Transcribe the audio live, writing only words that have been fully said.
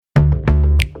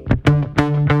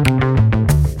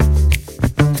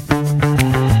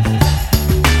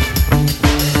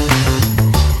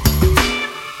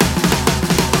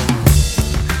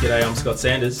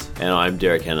Sanders. And I'm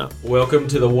Derek Hanna. Welcome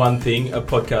to The One Thing, a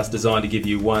podcast designed to give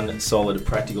you one solid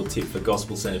practical tip for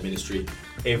gospel-centered ministry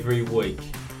every week.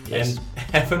 Yes. And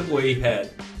haven't we had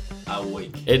a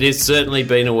week? It has certainly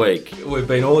been a week. We've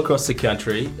been all across the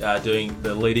country doing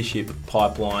the Leadership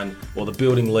Pipeline or the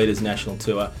Building Leaders National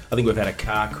Tour. I think we've had a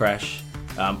car crash.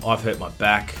 I've hurt my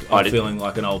back. I'm feeling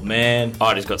like an old man.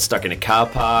 I just got stuck in a car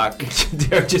park.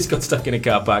 Derek just got stuck in a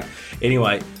car park.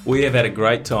 Anyway, we have had a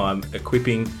great time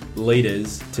equipping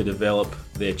leaders to develop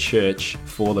their church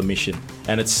for the mission.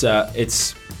 And it's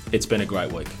been a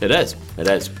great week. It has.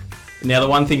 Now, The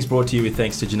One Thing's brought to you with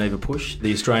thanks to Geneva Push,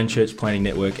 the Australian Church Planning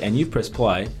Network, and you've pressed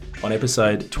play on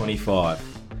episode 25,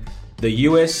 the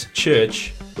US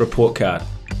Church Report Card.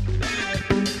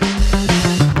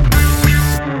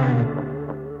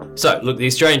 So, look, the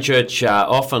Australian Church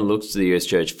often looks to the US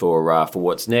Church for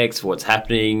what's next, for what's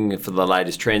happening, for the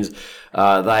latest trends.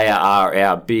 They are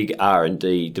our big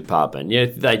R&D department. You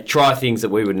know, they try things that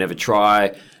we would never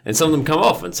try, and some of them come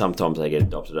off, and sometimes they get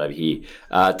adopted over here.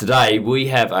 Today, we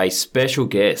have a special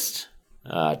guest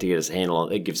to give us a handle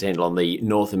on the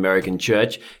North American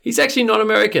Church. He's actually not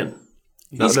American.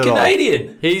 He's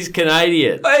Canadian. He's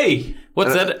Canadian. Hey!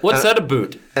 What's that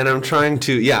about? And I'm trying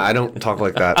to, I don't talk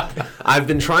like that. I've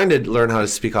been trying to learn how to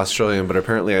speak Australian, but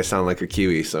apparently I sound like a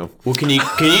Kiwi, so. Well, can you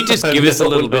just give us a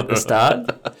little bit at the start?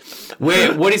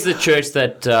 What is the church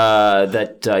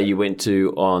that you went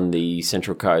to on the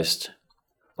Central Coast?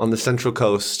 On the Central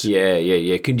Coast.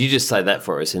 Yeah. Could you just say that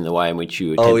for us in the way in which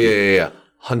you attended? Oh, yeah.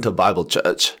 Hunter Bible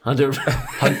Church. Hunter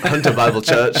Bible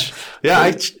Church.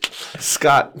 Yeah,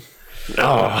 Scott.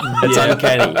 Oh, it's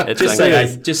uncanny. Just say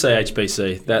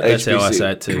HBC. That's HBC. How I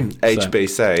say it too.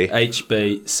 HBC.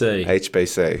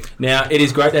 HBC. Now, it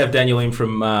is great to have Daniel in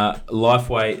from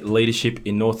Lifeway Leadership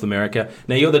in North America.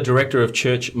 Now, you're the Director of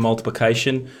Church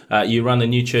Multiplication. You run the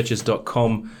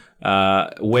newchurches.com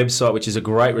website, which is a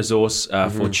great resource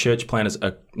for church planners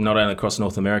not only across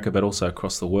North America, but also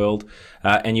across the world.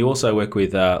 And you also work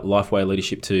with Lifeway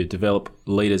Leadership to develop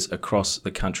leaders across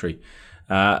the country.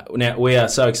 Now, we are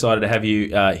so excited to have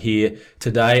you here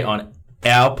today on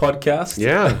our podcast.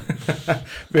 Yeah.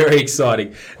 Very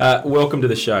exciting. Welcome to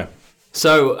the show.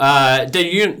 So,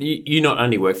 Dan, you not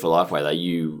only work for Lifeway,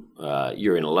 though.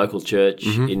 You're in a local church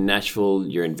in Nashville.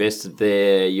 You're invested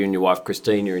there. You and your wife,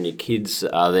 Christine, and your kids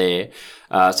are there.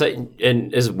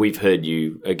 And as we've heard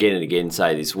you again and again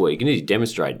say this week, and you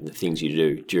demonstrate the things you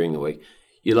do during the week,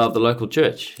 you love the local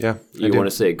church. Yeah, you want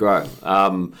to see it grow.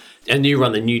 And you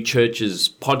run the New Churches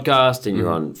podcast, and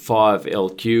you're on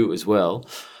 5LQ as well.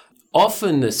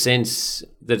 Often the sense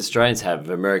that Australians have of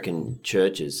American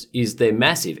churches is they're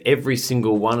massive. Every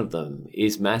single one of them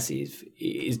is massive.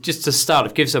 It's just to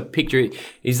start, give us a picture.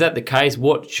 Is that the case?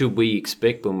 What should we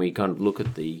expect when we kind of look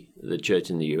at the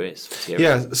church in the US?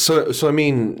 Yeah, so I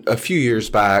mean, a few years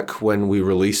back when we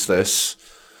released this,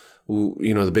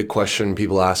 you know, the big question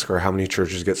people ask are how many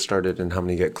churches get started and how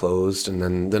many get closed. And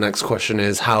then the next question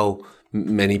is how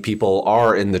many people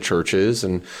are in the churches.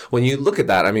 And when you look at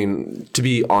that, I mean, to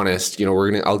be honest, you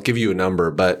know, I'll give you a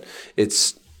number, but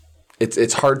it's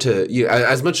hard to,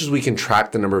 as much as we can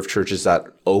track the number of churches that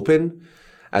open,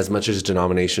 as much as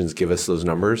denominations give us those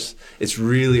numbers, it's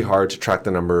really hard to track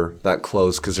the number that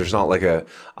close because there's not like a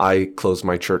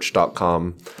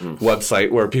iclosemychurch.com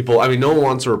website where no one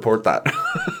wants to report that.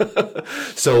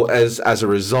 So as a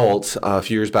result, a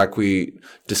few years back, we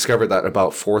discovered that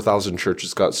about 4,000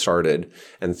 churches got started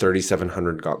and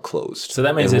 3,700 got closed. So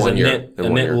that means there's a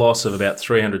net loss of about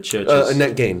 300 churches. A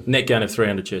net gain. Net gain of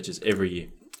 300 churches every year.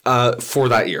 For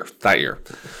that year,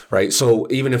 right? So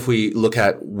even if we look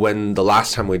at when the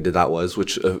last time we did that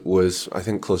which was, I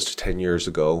think, close to 10 years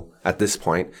ago at this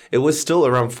point, it was still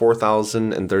around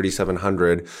 4,000 and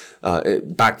 3,700.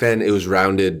 Back then it was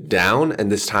rounded down,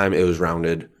 and this time it was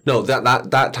rounded. No,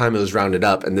 that time it was rounded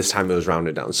up, and this time it was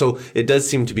rounded down. So it does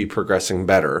seem to be progressing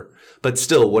better. But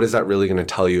still, what is that really going to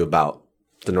tell you about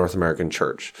the North American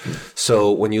church?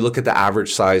 So when you look at the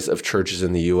average size of churches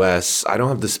in the U.S., I don't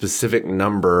have the specific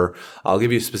number. I'll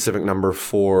give you a specific number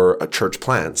for church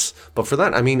plants. But for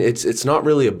that, I mean, it's not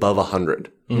really above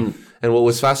 100. And what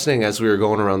was fascinating as we were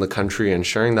going around the country and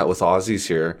sharing that with Aussies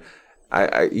here,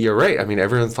 you're right. I mean,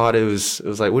 everyone thought it was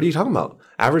like, what are you talking about?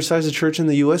 Average size of church in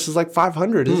the U.S. is like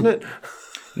 500, isn't it?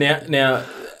 Now,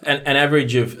 an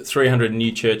average of 300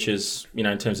 new churches, you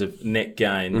know, in terms of net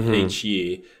gain each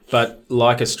year. But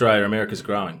like Australia, America's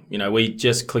growing. You know, we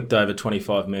just clicked over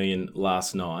 25 million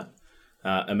last night.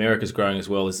 America's growing as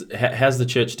well. How's the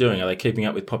church doing? Are they keeping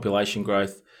up with population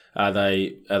growth? Are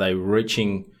they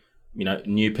reaching, you know,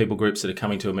 new people groups that are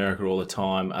coming to America all the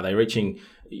time? Are they reaching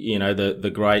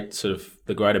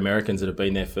the great Americans that have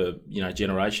been there for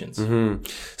generations. Mm-hmm.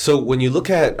 So when you look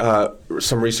at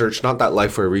some research, not that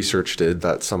Lifeway Research did,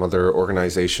 that some other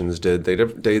organizations did,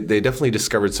 they definitely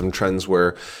discovered some trends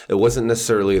where it wasn't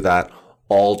necessarily that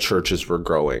all churches were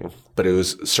growing, but it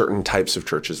was certain types of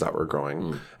churches that were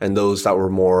growing, and those that were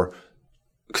more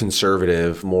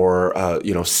conservative, more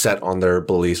set on their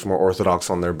beliefs, more orthodox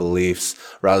on their beliefs,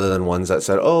 rather than ones that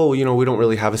said, we don't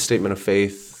really have a statement of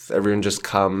faith. Everyone just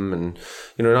come, and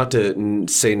not to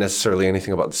say necessarily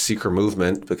anything about the Seeker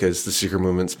movement, because the Seeker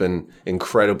movement's been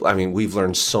incredible. I mean, we've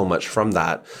learned so much from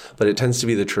that, but it tends to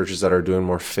be the churches that are doing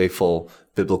more faithful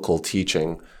biblical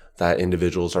teaching that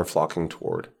individuals are flocking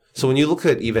toward. So when you look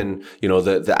at even,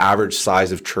 the average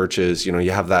size of churches,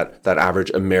 you have that average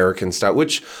American style,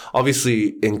 which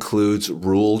obviously includes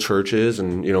rural churches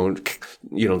and,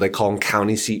 they call them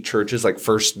county seat churches, like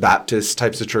First Baptist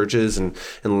types of churches, and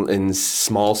in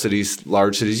small cities,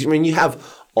 large cities. I mean, you have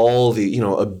all the,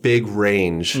 a big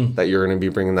range that you're going to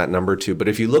be bringing that number to. But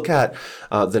if you look at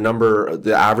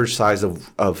the average size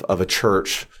of a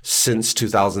church since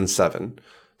 2007,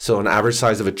 so an average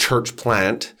size of a church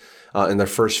plant in their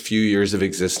first few years of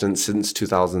existence since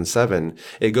 2007,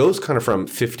 it goes kind of from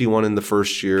 51 in the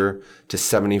first year to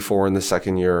 74 in the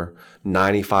second year,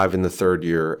 95 in the third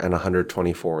year, and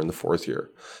 124 in the fourth year.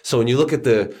 So when you look at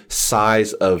the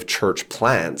size of church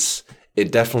plants, it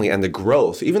definitely, and the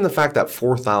growth, even the fact that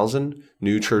 4,000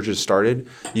 new churches started,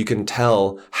 you can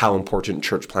tell how important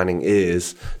church planting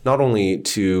is, not only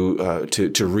to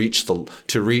reach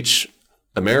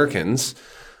Americans,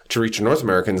 to reach North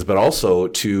Americans, but also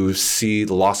to see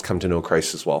the lost come to know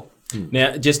Christ as well.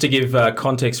 Now, just to give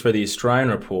context for the Australian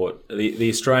report, the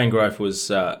Australian growth was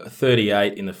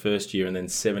 38 in the first year and then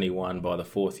 71 by the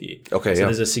fourth year. Okay, so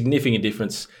there's a significant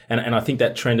difference, and I think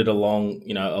that trended along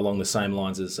the same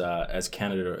lines as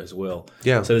Canada as well.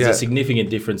 Yeah. So there's a significant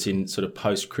difference in sort of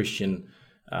post-Christian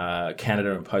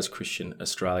Canada and post-Christian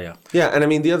Australia. Yeah, and I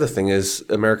mean, the other thing is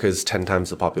America is 10 times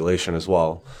the population as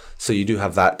well. So you do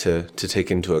have that to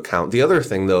take into account. The other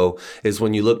thing, though, is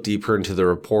when you look deeper into the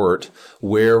report,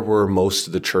 where were most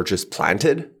of the churches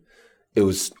planted? It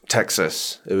was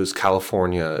Texas, it was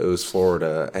California, it was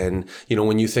Florida. And,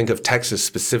 when you think of Texas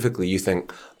specifically, you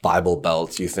think Bible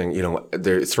Belt, you think,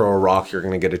 throw a rock, you're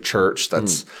going to get a church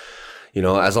that's...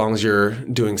 as long as you're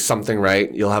doing something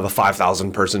right, you'll have a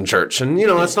 5,000 person church. And,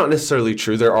 that's not necessarily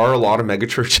true. There are a lot of mega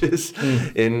churches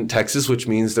in Texas, which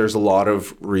means there's a lot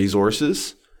of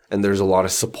resources and there's a lot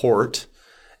of support.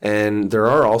 And there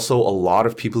are also a lot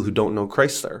of people who don't know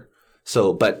Christ there.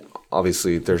 So, but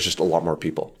obviously there's just a lot more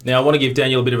people. Now, I want to give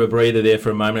Daniel a bit of a breather there for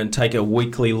a moment and take a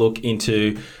weekly look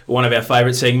into one of our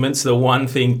favourite segments, the One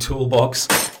Thing Toolbox.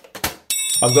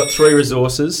 I've got 3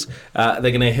 resources. They're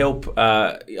going to help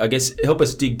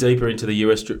us dig deeper into the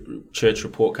US Church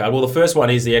report card. Well, the first one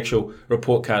is the actual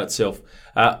report card itself.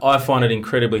 I find it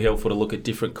incredibly helpful to look at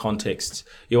different contexts.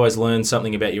 You always learn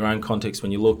something about your own context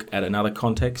when you look at another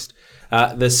context.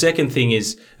 The second thing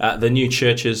is the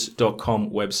newchurches.com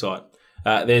website.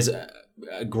 There's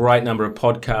a great number of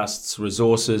podcasts,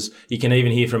 resources. You can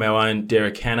even hear from our own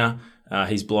Derek Hanna.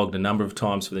 He's blogged a number of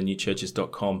times for the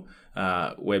newchurches.com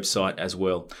website as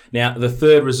well. Now, the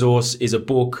third resource is a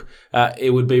book.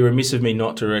 It would be remiss of me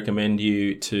not to recommend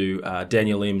you to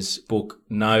Daniel Lim's book,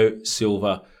 No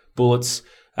Silver Bullets.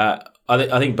 I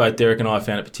think both Derek and I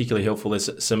found it particularly helpful.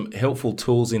 There's some helpful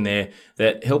tools in there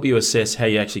that help you assess how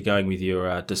you're actually going with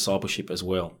your discipleship as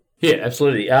well. Yeah,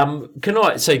 absolutely.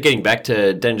 So getting back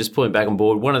to Dan, just pulling back on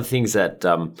board, one of the things that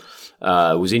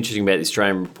was interesting about the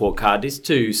Australian report card is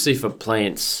to see for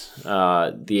plants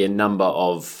the number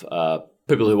of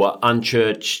people who are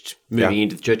unchurched moving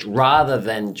into the church, rather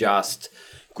than just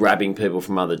grabbing people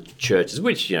from other churches,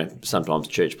 which sometimes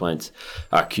church plants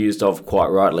are accused of, quite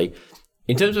rightly.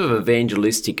 In terms of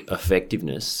evangelistic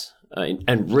effectiveness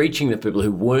and reaching the people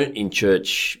who weren't in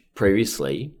church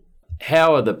previously,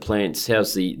 how's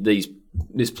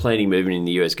this planting movement in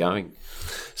the US going?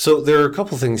 So there are a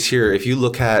couple things here. If you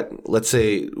look at, let's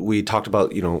say we talked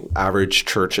about, average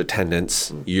church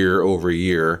attendance year over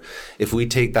year. If we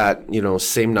take that,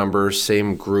 same number,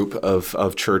 same group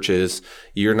of churches,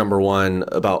 year number 1,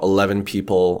 about 11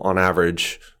 people on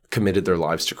average committed their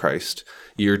lives to Christ.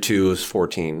 Year 2 was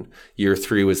 14. Year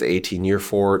 3 was 18. Year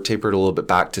 4 tapered a little bit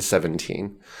back to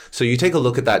 17. So you take a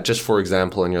look at that just for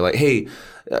example, and you're like, hey,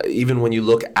 even when you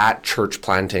look at church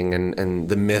planting and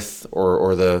the myth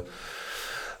or the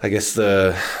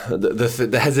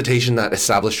hesitation that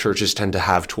established churches tend to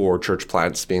have toward church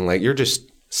plants being like, you're just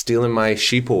stealing my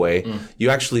sheep away, you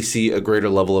actually see a greater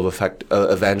level of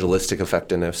evangelistic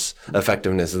effectiveness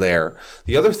there.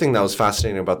 The other thing that was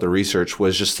fascinating about the research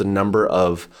was just the number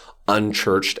of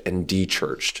unchurched and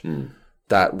de-churched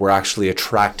that were actually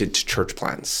attracted to church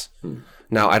plants.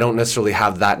 Now, I don't necessarily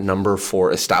have that number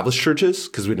for established churches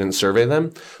because we didn't survey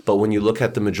them. But when you look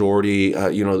at the majority,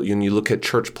 when you look at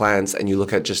church plants and you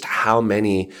look at just how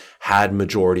many had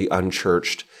majority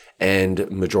unchurched and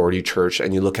majority church,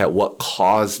 and you look at what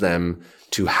caused them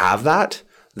to have that,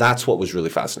 that's what was really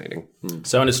fascinating.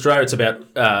 So in Australia, it's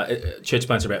about church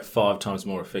plants are about 5 times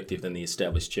more effective than the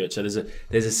established church. So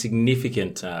there's a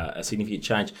significant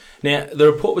change. Now,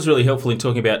 the report was really helpful in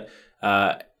talking about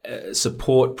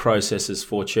support processes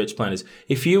for church planters.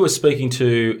 If you were speaking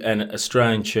to an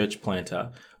Australian church planter,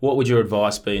 what would your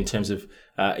advice be in terms of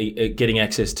getting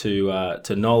access to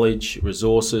knowledge,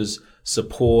 resources,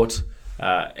 support?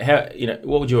 What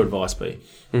would your advice be?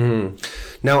 Mm-hmm.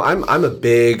 Now, I'm a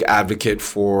big advocate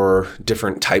for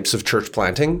different types of church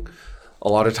planting. A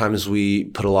lot of times we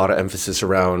put a lot of emphasis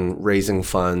around raising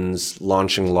funds,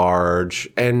 launching large,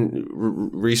 and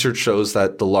research shows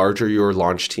that the larger your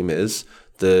launch team is,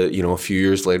 a few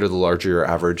years later, the larger your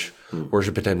average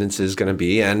worship attendance is going to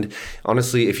be. And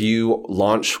honestly, if you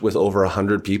launch with over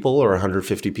 100 people or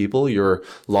 150 people, you're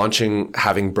launching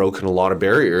having broken a lot of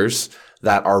barriers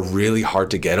that are really hard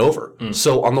to get over.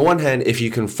 So on the one hand, if you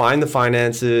can find the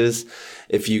finances,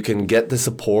 if you can get the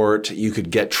support, you could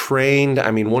get trained.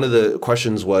 I mean, one of the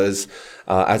questions was,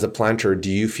 as a planter, do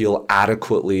you feel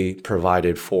adequately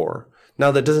provided for?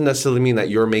 Now, that doesn't necessarily mean that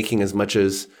you're making as much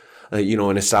as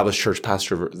an established church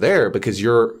pastor there, because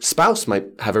your spouse might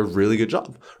have a really good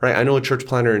job, right? I know a church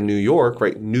planter in New York,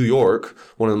 right? New York,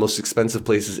 one of the most expensive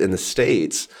places in the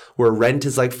States, where rent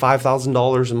is like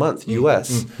 $5,000 a month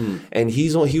US. And he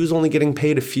was only getting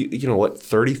paid a few,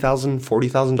 $30,000,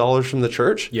 $40,000 from the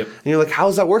church. Yep. And you're like, how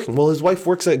is that working? Well, his wife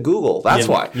works at Google. That's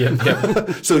why.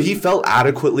 Yep. So he felt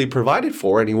adequately provided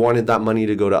for, and he wanted that money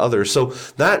to go to others. So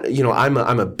that,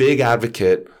 I'm a big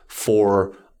advocate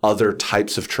for other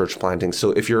types of church planting. So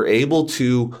if you're able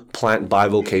to plant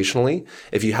bivocationally,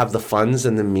 if you have the funds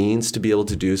and the means to be able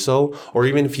to do so, or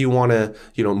even if you want to,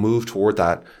 move toward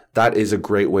that, that is a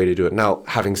great way to do it. Now,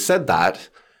 having said that,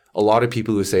 a lot of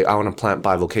people who say, I want to plant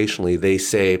bivocationally, they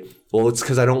say, well, it's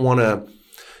because I don't want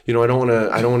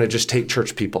to just take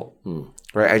church people,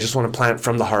 right? I just want to plant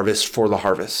from the harvest for the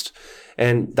harvest.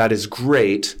 And that is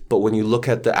great. But when you look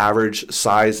at the average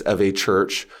size of a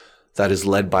church that is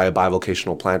led by a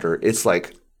bivocational planter, it's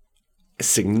like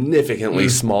significantly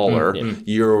smaller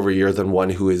year over year than one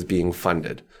who is being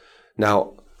funded.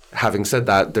 Now, having said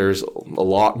that, there's a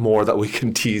lot more that we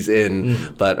can tease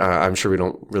in, but I'm sure we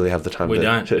don't really have the time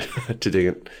to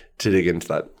dig into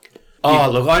that.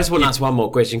 Look, I just want to ask one more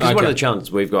question, because one of the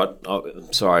challenges we've got,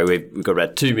 we've got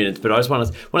about 2 minutes, but I just one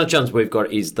of the challenges we've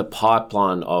got is the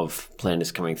pipeline of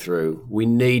planters coming through. We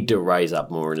need to raise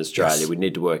up more in Australia. Yes. We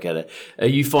need to work at it. Are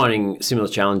you finding similar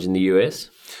challenge in the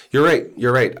US? You're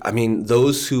right. I mean,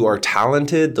 those who are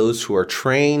talented, those who are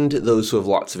trained, those who have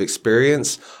lots of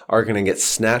experience are going to get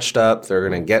snatched up. They're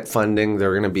going to get funding.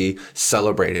 They're going to be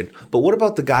celebrated. But what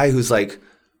about the guy who's like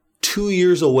 2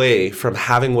 years away from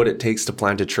having what it takes to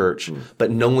plant a church,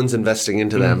 but no one's investing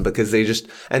into them because they just,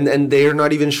 and they're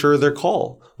not even sure their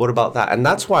call. What about that? And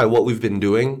that's why what we've been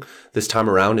doing this time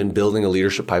around in building a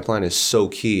leadership pipeline is so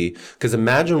key. Because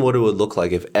imagine what it would look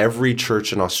like if every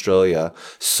church in Australia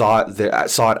saw it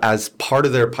as part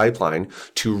of their pipeline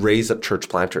to raise up church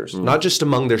planters, not just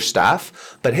among their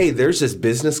staff, but hey, there's this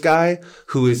business guy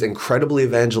who is incredibly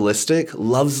evangelistic,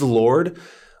 loves the Lord.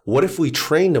 What if we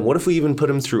trained him? What if we even put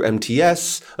him through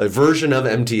MTS, a version of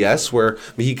MTS where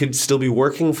he could still be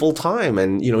working full time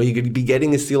and, he could be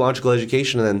getting his theological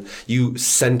education, and then you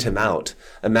sent him out.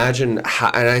 Imagine how,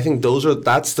 and I think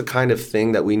that's the kind of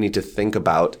thing that we need to think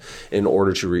about in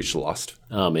order to reach the lost.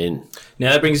 Amen.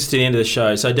 Now that brings us to the end of the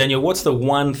show. So Daniel, what's the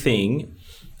one thing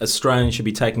Australians should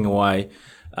be taking away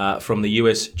from the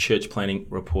US church planting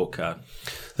report card?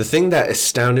 The thing that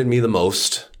astounded me the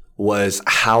most was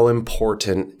how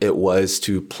important it was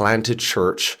to plant a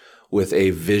church with a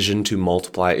vision to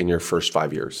multiply in your first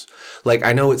 5 years. Like,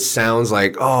 I know it sounds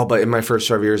like, but in my first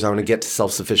 5 years, I want to get to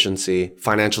self-sufficiency,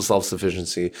 financial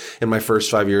self-sufficiency. In my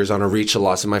first 5 years, I want to reach a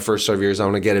loss. In my first 5 years, I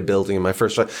want to get a building. In my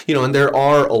first 5, and there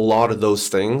are a lot of those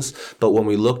things. But when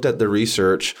we looked at the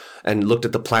research and looked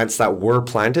at the plants that were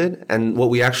planted, and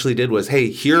what we actually did was, hey,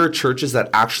 here are churches that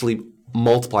actually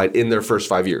multiplied in their first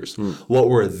 5 years. What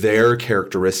were their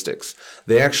characteristics?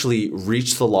 They actually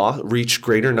reached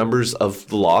greater numbers of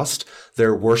the lost.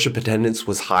 Their worship attendance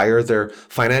was higher. Their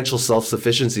financial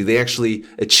self-sufficiency, they actually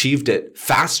achieved it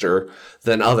faster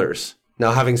than others.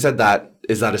 Now, having said that,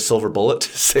 is that a silver bullet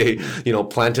to say,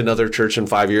 plant another church in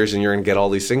 5 years and you're going to get all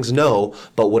these things? No.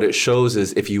 But what it shows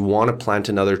is if you want to plant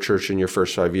another church in your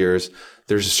first 5 years,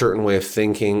 there's a certain way of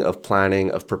thinking, of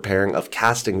planning, of preparing, of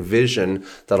casting vision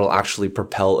that'll actually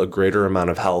propel a greater amount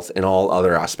of health in all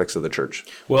other aspects of the church.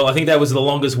 Well, I think that was the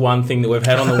longest one thing that we've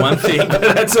had on the one thing, but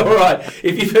that's all right.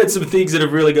 If you've heard some things that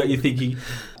have really got you thinking,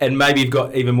 and maybe you've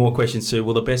got even more questions too,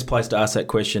 well, the best place to ask that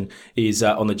question is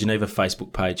on the Geneva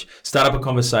Facebook page. Start up a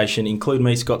conversation, include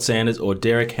me, Scott Sanders, or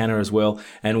Derek Hanna as well,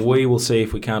 and we will see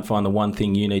if we can't find the one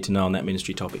thing you need to know on that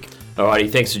ministry topic. Alrighty,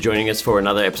 thanks for joining us for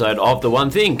another episode of The One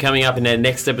Thing. Coming up in our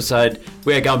next episode,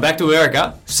 we are going back to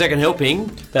America, second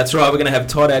helping. That's right, we're going to have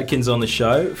Todd Adkins on the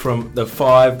show from the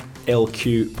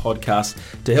 5LQ podcast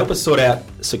to help us sort out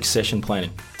succession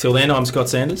planning. Till then, I'm Scott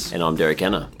Sanders. And I'm Derek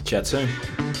Hanna. Chat soon.